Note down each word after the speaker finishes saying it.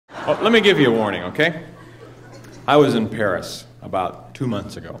Well, let me give you a warning, okay? I was in Paris about 2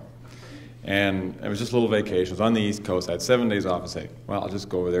 months ago, and it was just a little vacation. It was on the East Coast. I had 7 days off. I say, well, I'll just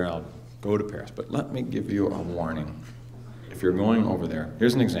go over there and I'll go to Paris. But let me give you a warning. If you're going over there,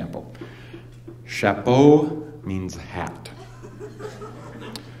 here's an example. Chapeau means hat.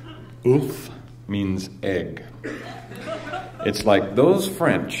 Ouf means egg. It's like those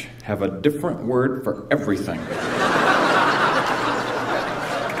French have a different word for everything.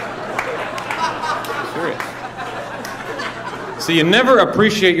 Serious. See, you never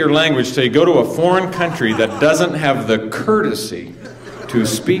appreciate your language till you go to a foreign country that doesn't have the courtesy to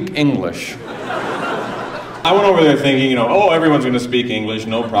speak English. I went over there thinking, oh, everyone's going to speak English,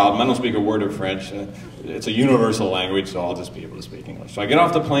 no problem. I don't speak a word of French. It's a universal language, so I'll just be able to speak English. So I get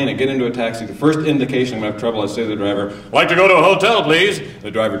off the plane, I get into a taxi. The first indication I'm going to have trouble, I say to the driver, like to go to a hotel, please.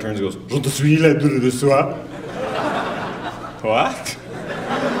 The driver turns and goes, Je suis là de soir. What?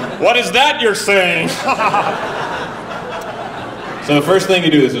 What is that you're saying? So the first thing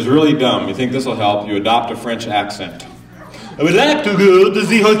you do, this is really dumb. You think this will help, you adopt a French accent. I would like to go to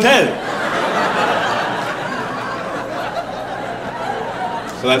the hotel.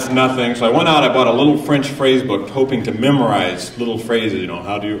 So that's nothing. So I went out, I bought a little French phrase book hoping to memorize little phrases,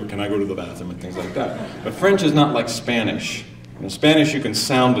 can I go to the bathroom and things like that. But French is not like Spanish. In Spanish you can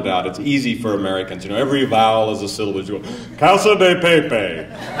sound it out. It's easy for Americans. Every vowel is a syllable. You go, Casa de Pepe.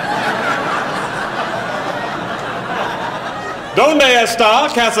 Donde está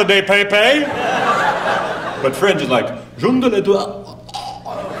Casa de Pepe? But French is like, Je ne le dois.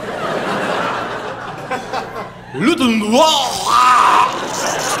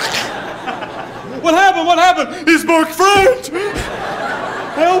 What happened? What happened? He spoke French!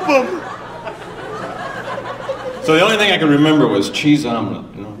 Help him! So the only thing I could remember was cheese omelet.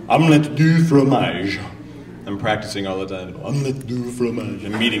 Omelette du fromage. I'm practicing all the time. Omelette du fromage.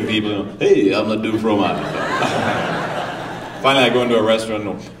 I'm meeting people. Hey, omelette du fromage. Finally, I go into a restaurant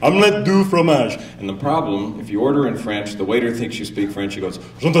and omelette du fromage. And the problem, if you order in French, the waiter thinks you speak French. He goes,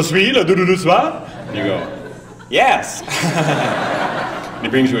 Je te suis le du soir? And you go, yes. And he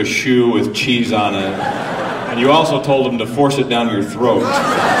brings you a shoe with cheese on it. And you also told him to force it down your throat.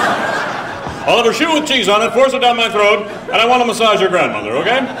 I'll have a shoe with cheese on it, force it down my throat, and I want to massage your grandmother,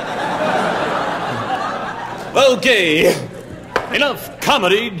 okay? Okay. Enough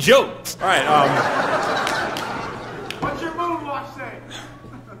comedy jokes. All right, What's your moonwatch say?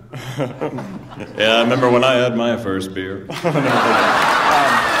 Yeah, I remember when I had my first beer.